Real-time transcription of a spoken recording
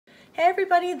Hey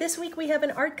everybody, this week we have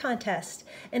an art contest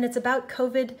and it's about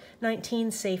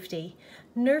COVID-19 safety.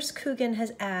 Nurse Coogan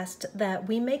has asked that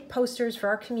we make posters for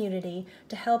our community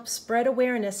to help spread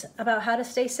awareness about how to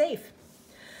stay safe.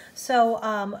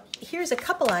 So here's a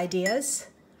couple ideas.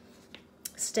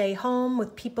 Stay home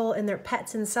with people and their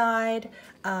pets inside.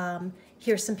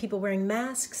 Here's some people wearing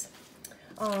masks.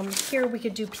 Here we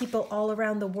could do people all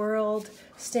around the world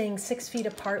staying 6 feet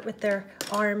apart with their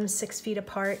arms 6 feet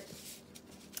apart.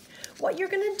 What you're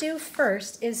going to do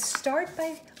first is start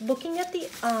by looking at the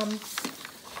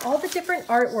all the different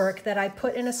artwork that I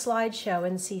put in a slideshow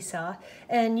in Seesaw,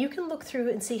 and you can look through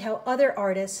and see how other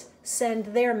artists send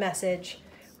their message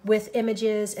with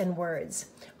images and words.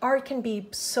 Art can be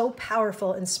so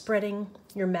powerful in spreading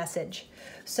your message.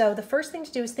 So the first thing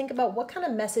to do is think about what kind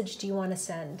of message do you want to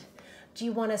send. Do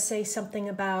you want to say something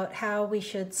about how we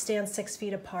should stand 6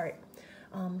 feet apart?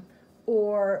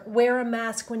 Or wear a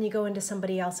mask when you go into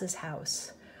somebody else's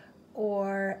house,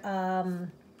 or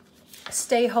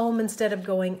stay home instead of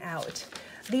going out.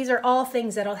 These are all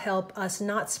things that'll help us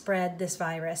not spread this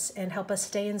virus and help us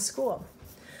stay in school.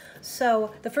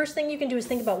 So the first thing you can do is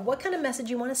think about what kind of message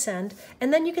you want to send,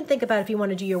 and then you can think about if you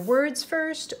want to do your words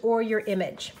first or your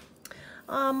image.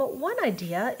 One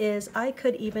idea is I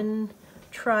could even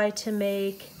try to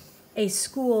make a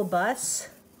school bus,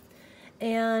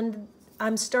 and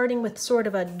I'm starting with sort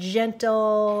of a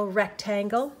gentle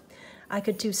rectangle. I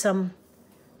could do some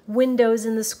windows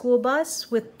in the school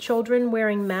bus with children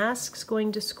wearing masks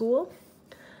going to school.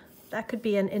 That could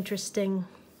be an interesting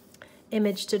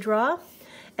image to draw.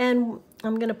 And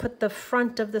I'm going to put the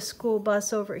front of the school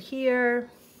bus over here.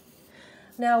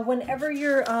 Now, whenever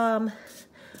you're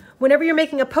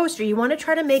making a poster, you want to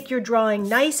try to make your drawing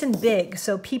nice and big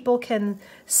so people can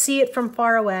see it from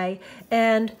far away,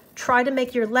 and try to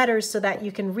make your letters so that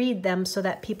you can read them so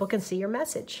that people can see your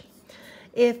message.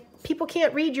 If people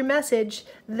can't read your message,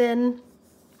 then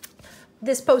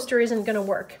this poster isn't going to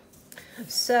work.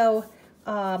 So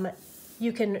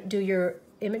you can do your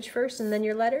image first and then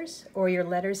your letters, or your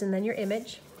letters and then your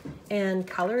image, and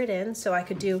color it in. So I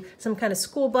could do some kind of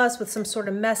school bus with some sort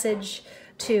of message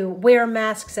to wear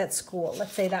masks at school.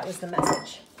 Let's say that was the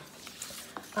message.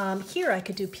 Here I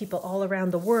could do people all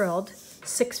around the world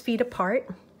 6 feet apart.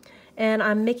 And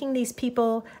I'm making these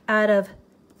people out of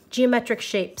geometric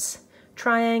shapes,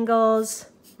 triangles,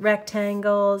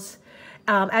 rectangles.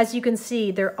 As you can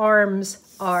see, their arms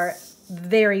are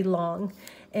very long,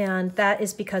 and that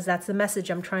is because that's the message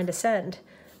I'm trying to send.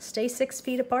 Stay 6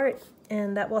 feet apart,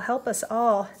 and that will help us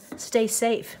all stay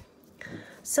safe.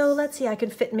 So let's see, I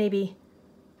can fit maybe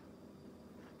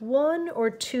 1 or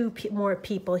 2 more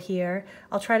people here.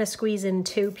 I'll try to squeeze in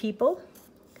 2 people.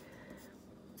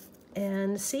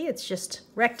 And see, it's just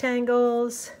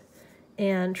rectangles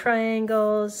and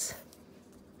triangles.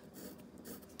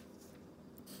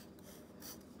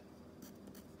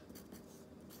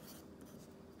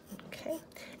 Okay,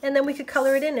 and then we could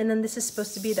color it in, and then this is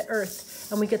supposed to be the earth,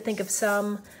 and we could think of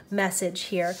some message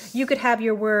here. You could have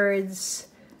your words,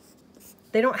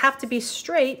 they don't have to be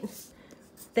straight,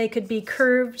 they could be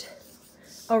curved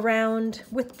around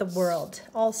with the world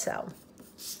also.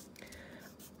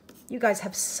 You guys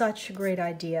have such great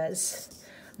ideas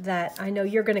that I know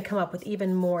you're going to come up with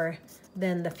even more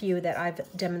than the few that I've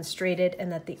demonstrated and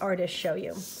that the artists show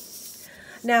you.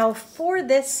 Now, for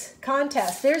this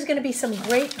contest, there's going to be some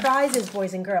great prizes,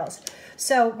 boys and girls.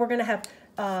 So we're going to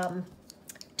have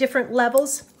different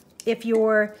levels. If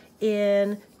you're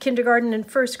in kindergarten and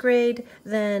first grade,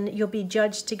 then you'll be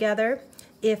judged together.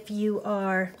 If you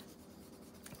are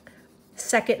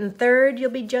second and third, you'll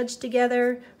be judged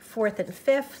together. Fourth and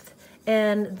fifth.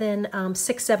 And then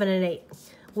 6, 7, and 8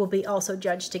 will be also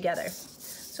judged together.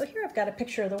 So here I've got a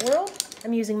picture of the world.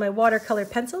 I'm using my watercolor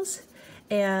pencils,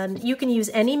 and you can use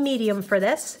any medium for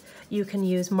this. You can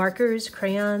use markers,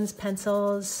 crayons,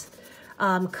 pencils,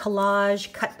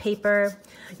 collage, cut paper.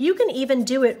 You can even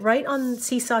do it right on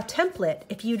Seesaw template.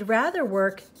 If you'd rather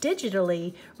work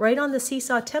digitally right on the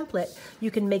Seesaw template, you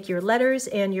can make your letters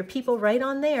and your people right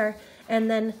on there, and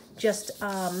then just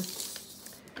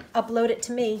upload it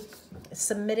to me,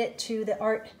 submit it to the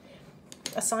art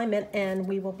assignment, and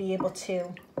we will be able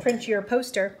to print your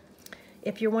poster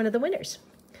if you're one of the winners.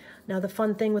 Now, the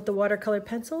fun thing with the watercolor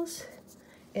pencils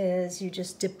is you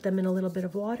just dip them in a little bit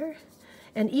of water,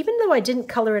 and even though I didn't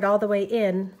color it all the way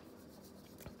in,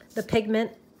 the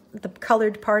pigment, the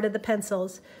colored part of the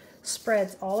pencils,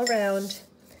 spreads all around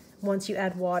once you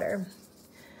add water.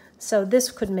 So this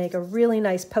could make a really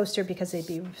nice poster because they'd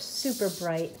be super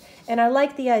bright. And I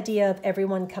like the idea of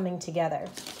everyone coming together.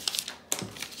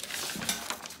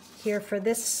 Here for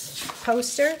this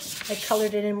poster, I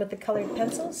colored it in with the colored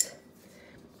pencils.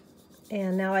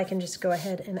 And now I can just go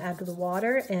ahead and add the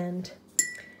water, and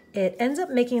it ends up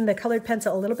making the colored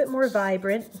pencil a little bit more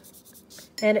vibrant,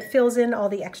 and it fills in all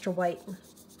the extra white.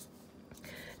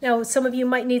 Now, some of you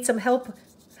might need some help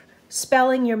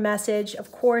spelling your message,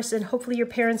 of course, and hopefully your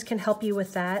parents can help you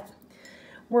with that.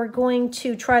 We're going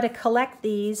to try to collect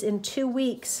these in 2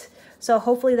 weeks, so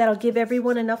hopefully that'll give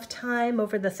everyone enough time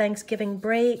over the Thanksgiving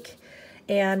break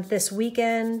and this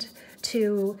weekend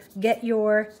to get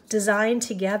your design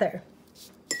together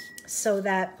so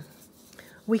that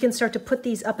we can start to put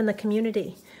these up in the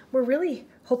community. We're really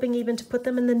hoping even to put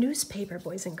them in the newspaper,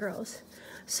 boys and girls.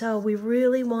 So we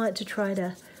really want to try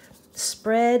to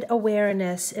spread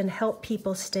awareness and help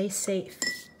people stay safe.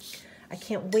 I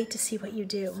can't wait to see what you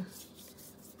do.